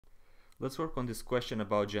Let's work on this question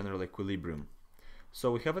about general equilibrium.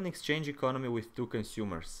 So we have an exchange economy with two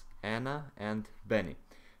consumers, Anna and Benny.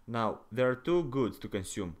 Now, there are two goods to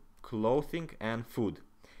consume, clothing and food.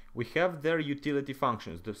 We have their utility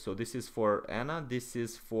functions. So this is for Anna, this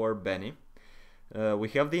is for Benny. We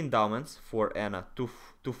have the endowments for Anna,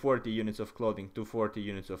 240 units of clothing, 240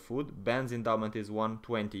 units of food. Ben's endowment is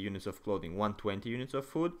 120 units of clothing, 120 units of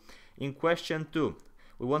food. In question 2,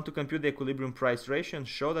 we want to compute the equilibrium price ratio and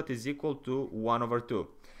show that is equal to 1/2.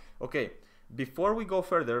 Okay, before we go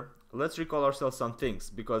further, let's recall ourselves some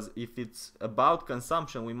things, because if it's about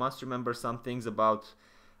consumption, we must remember some things about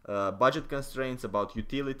budget constraints, about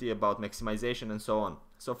utility, about maximization, and so on.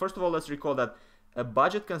 So first of all, let's recall that a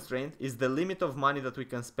budget constraint is the limit of money that we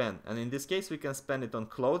can spend, and in this case we can spend it on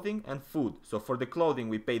clothing and food. So for the clothing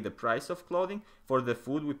we pay the price of clothing, for the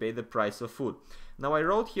food we pay the price of food. Now I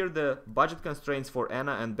wrote here the budget constraints for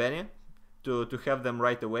Anna and Benny to have them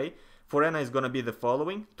right away. For Anna is going to be the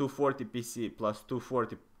following: 240 PC plus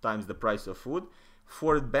 240 times the price of food.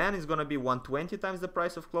 For Ben is going to be 120 times the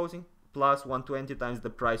price of clothing plus 120 times the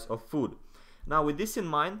price of food. Now with this in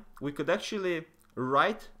mind, we could actually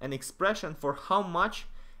write an expression for how much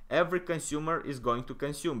every consumer is going to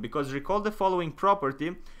consume, because recall the following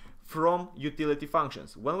property from utility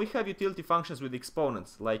functions. When we have utility functions with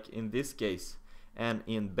exponents, like in this case and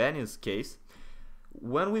in Benny's case,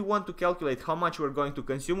 when we want to calculate how much we're going to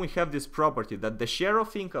consume, we have this property that the share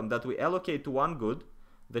of income that we allocate to one good,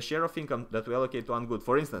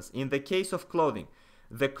 for instance, in the case of clothing,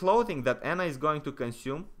 the clothing that Anna is going to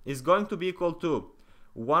consume is going to be equal to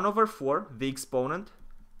 1/4, the exponent,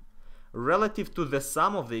 relative to the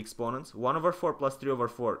sum of the exponents. 1/4 plus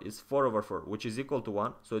 3/4 is 4/4, which is equal to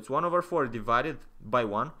 1. So it's 1/4 divided by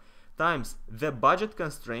 1 times the budget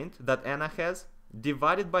constraint that Anna has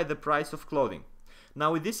divided by the price of clothing.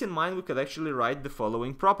 Now with this in mind, we could actually write the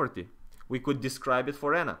following property. We could describe it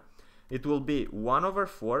for Anna. It will be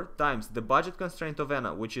 1/4 times the budget constraint of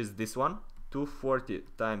Anna, which is this one, 240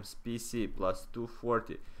 times PC plus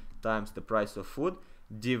 240 times the price of food,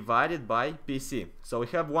 divided by PC. So we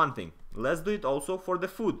have one thing. Let's do it also for the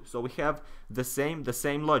food. So we have the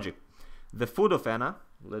same logic. The food of Anna,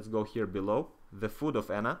 let's go here below, the food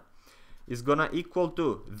of Anna is gonna equal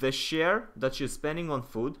to the share that she's spending on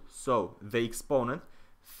food, so the exponent,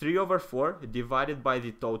 3/4 divided by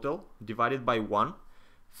the total, divided by 1,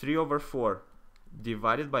 3/4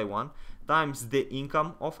 divided by 1, times the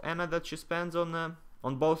income of Anna that she spends on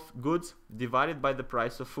both goods, divided by the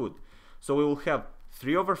price of food. So we will have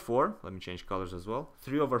 3/4, let me change colors as well,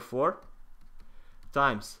 3/4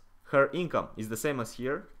 times her income is the same as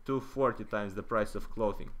here, 240 times the price of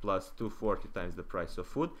clothing plus 240 times the price of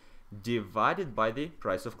food, divided by the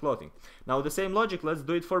price of clothing. Now the same logic, let's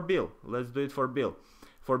do it for Bill.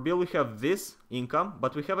 For Bill we have this income,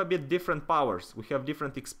 but we have a bit different powers. We have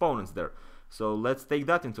different exponents there. So let's take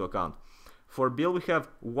that into account. For Bill we have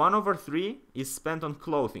 1/3 is spent on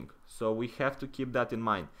clothing. So we have to keep that in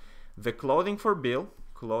mind. The clothing for Bill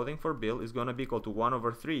is going to be equal to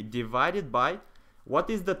 1/3 divided by, what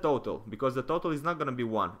is the total? Because the total is not going to be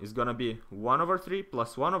 1. It's going to be 1/3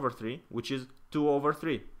 plus 1/3, which is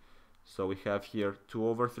 2/3. So we have here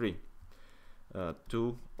 2/3.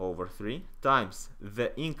 2/3 times the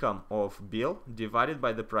income of Bill divided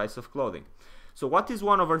by the price of clothing. So what is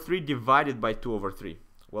 1/3 divided by 2/3?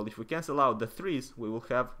 Well, if we cancel out the 3's, we will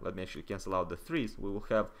have, let me actually cancel out the 3's, we will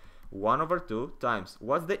have 1/2 times,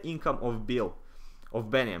 what's the income of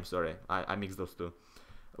Benny, I'm sorry, I mixed those two.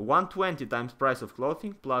 120 times price of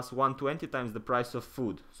clothing plus 120 times the price of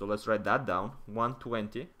food. So let's write that down.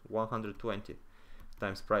 120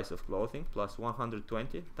 times price of clothing plus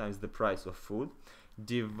 120 times the price of food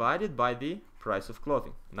divided by the price of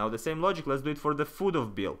clothing. Now the same logic, let's do it for the food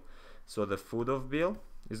of Bill. So the food of Bill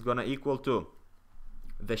is gonna equal to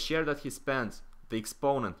the share that he spends, the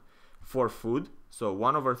exponent for food, so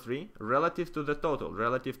 1/3 relative to the total,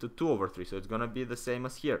 relative to 2/3. So it's gonna be the same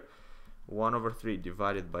as here. 1/3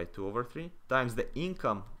 divided by 2/3 times the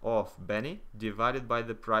income of Benny divided by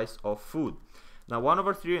the price of food. Now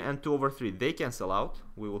 1/3 and 2/3, they cancel out.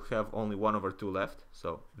 We will have only 1/2 left. So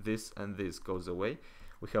this and this goes away.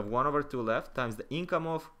 We have 1/2 left times the income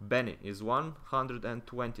of Benny is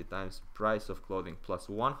 120 times price of clothing plus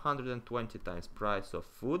 120 times price of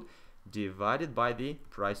food divided by the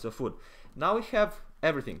price of food. Now we have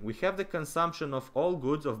everything. We have the consumption of all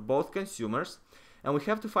goods of both consumers, and we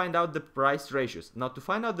have to find out the price ratios. Now to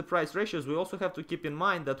find out the price ratios, we also have to keep in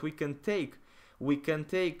mind that we can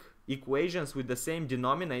take equations with the same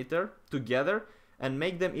denominator together and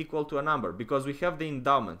make them equal to a number, because we have the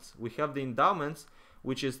endowments. We have the endowments,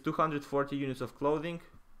 which is 240 units of clothing,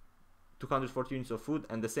 240 units of food,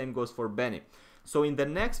 and the same goes for Benny. So in the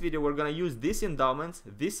next video, we're going to use these endowments,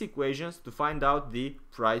 these equations, to find out the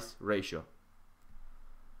price ratio.